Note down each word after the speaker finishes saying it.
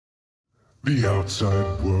The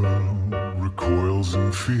outside world recoils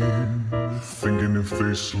in fear, thinking if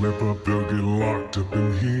they slip up they'll get locked up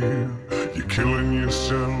in here. You're killing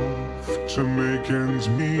yourself to make ends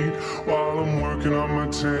meet, while I'm working on my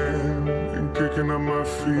tan and kicking up my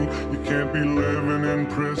feet. You can't be living in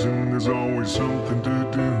prison, there's always something to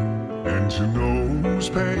do. And you know who's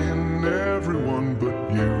paying? Everyone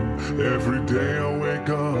but you. Every day I wake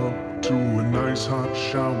up to a nice hot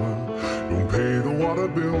shower. Don't pay the water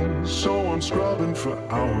bill, so I'm scrubbing for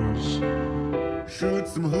hours. Shoot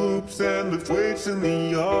some hoops and lift weights in the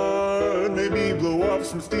yard. Maybe blow off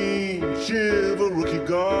some steam, shiv a rookie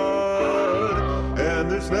guard. And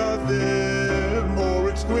there's nothing more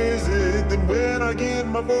exquisite than when I get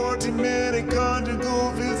my 14-minute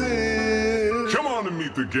conjugal visit. Come on and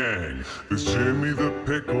meet the gang. There's Jimmy the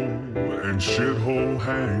Pickle and Shithole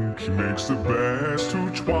Hank. He makes the best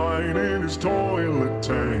hooch wine in his toilet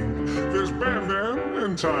tank. There's Bam Bam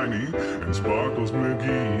and Tiny and Sparkles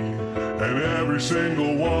McGee, and every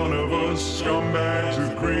single one of us scumbags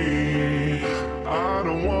agree. I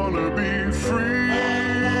don't wanna be free.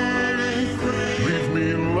 Leave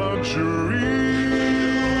me in luxury.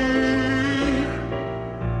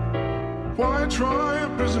 Why try a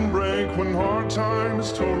prison break when hard time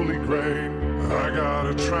is totally great? I got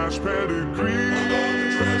a trash pedigree,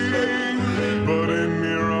 but in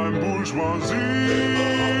here I'm bourgeoisie.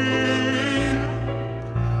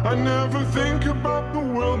 I never think about the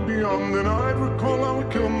world beyond, then I'd recall I would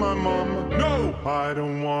kill my mama. No, I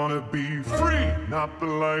don't wanna be free, not the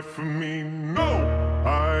life for me. No,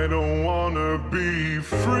 I don't wanna be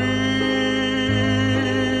free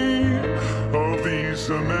of these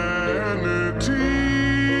Americans.